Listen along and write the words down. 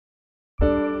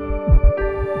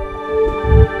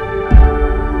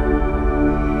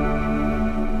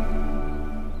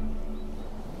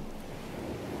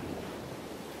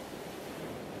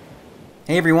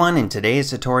Hey everyone, in today's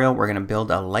tutorial we're going to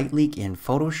build a light leak in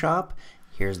Photoshop.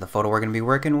 Here's the photo we're going to be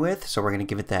working with. So we're going to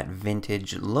give it that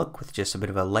vintage look with just a bit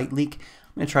of a light leak.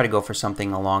 I'm going to try to go for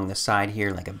something along the side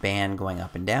here like a band going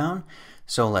up and down.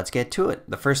 So let's get to it.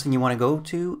 The first thing you want to go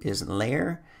to is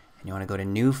Layer, and you want to go to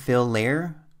New Fill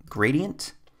Layer,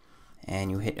 Gradient,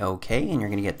 and you hit OK, and you're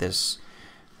going to get this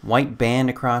white band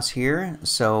across here.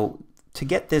 So to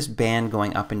get this band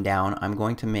going up and down, I'm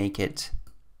going to make it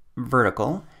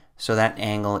vertical. So that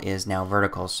angle is now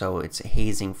vertical, so it's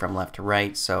hazing from left to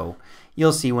right. So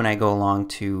you'll see when I go along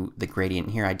to the gradient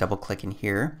here, I double click in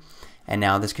here, and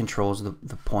now this controls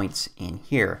the points in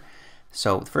here.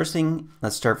 So the first thing,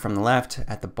 let's start from the left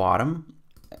at the bottom,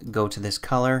 go to this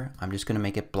color, I'm just going to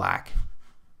make it black.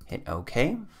 Hit OK.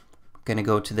 I'm going to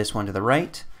go to this one to the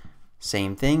right,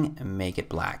 same thing, and make it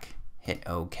black. Hit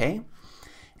OK.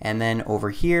 And then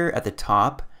over here at the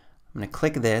top, I'm going to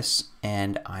click this,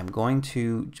 and I'm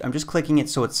just clicking it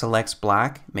so it selects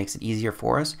black, makes it easier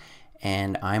for us,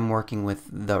 and I'm working with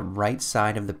the right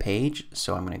side of the page,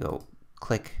 so I'm going to go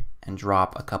click and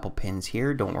drop a couple pins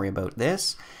here. Don't worry about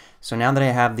this. So now that I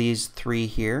have these three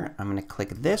here, I'm going to click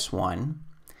this one,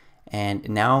 and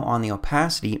now on the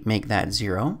opacity, make that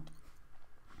 0.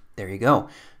 There you go.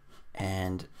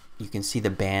 And you can see the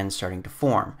band starting to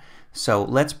form. So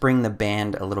let's bring the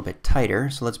band a little bit tighter.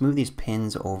 So let's move these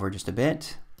pins over just a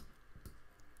bit,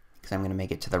 because I'm going to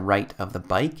make it to the right of the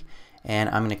bike. And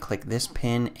I'm going to click this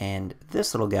pin and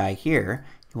this little guy here.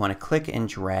 You want to click and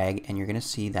drag, and you're going to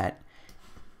see that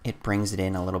it brings it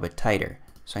in a little bit tighter.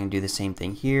 So I can do the same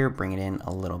thing here, bring it in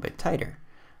a little bit tighter.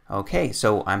 Okay,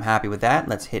 so I'm happy with that.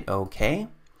 Let's hit OK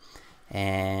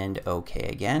and OK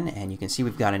again, and you can see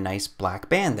we've got a nice black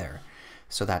band there.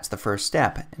 So that's the first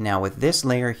step. Now with this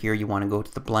layer here, you want to go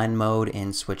to the blend mode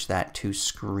and switch that to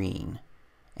screen,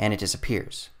 and it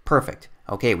disappears. Perfect.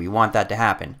 Okay, we want that to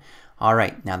happen. All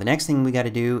right, now the next thing we got to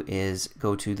do is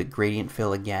go to the gradient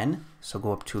fill again. So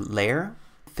go up to Layer,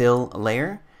 Fill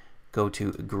Layer, go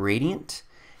to Gradient,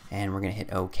 and we're going to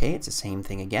hit OK. It's the same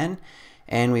thing again,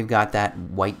 and we've got that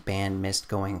white band mist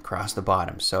going across the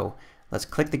bottom. So let's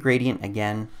click the gradient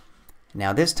again.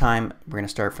 Now this time we're going to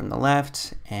start from the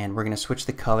left, and we're going to switch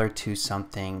the color to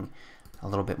something a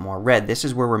little bit more red. This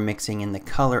is where we're mixing in the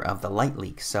color of the light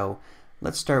leak. So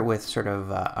let's start with sort of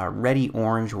a reddy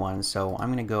orange one. So I'm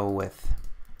going to go with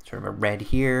sort of a red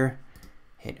here,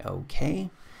 hit OK,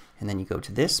 and then you go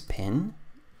to this pin,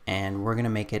 and we're going to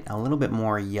make it a little bit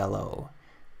more yellow.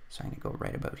 So I'm going to go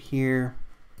right about here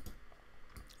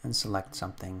and select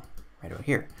something right about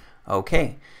here.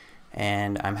 OK,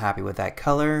 and I'm happy with that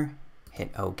color. Hit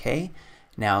OK.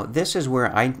 Now this is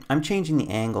where I'm changing the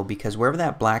angle, because wherever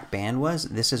that black band was,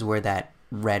 this is where that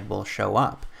red will show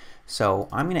up. So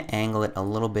I'm going to angle it a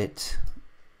little bit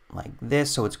like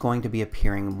this, so it's going to be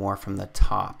appearing more from the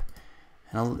top,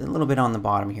 and a little bit on the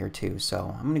bottom here too.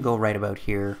 So I'm going to go right about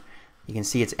here. You can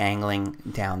see it's angling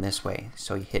down this way.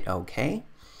 So you hit OK,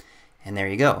 and there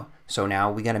you go. So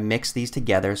now we got to mix these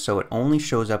together so it only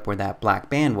shows up where that black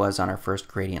band was on our first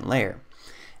gradient layer.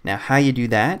 Now how you do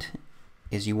that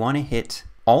is you want to hit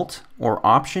Alt or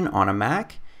Option on a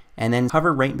Mac, and then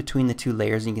hover right between the two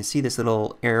layers, and you can see this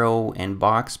little arrow and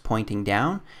box pointing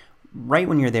down. Right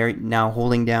when you're there, now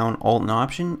holding down Alt and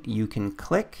Option, you can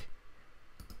click,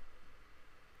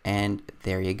 and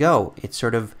there you go. It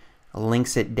sort of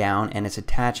links it down, and it's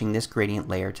attaching this gradient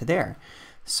layer to there.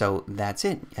 So that's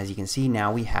it. As you can see,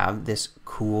 now we have this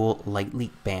cool light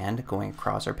leak band going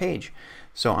across our page.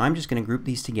 So I'm just going to group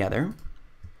these together,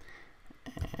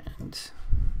 and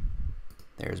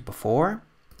there's before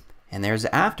and there's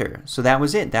after. So that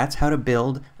was it. That's how to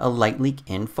build a light leak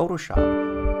in Photoshop.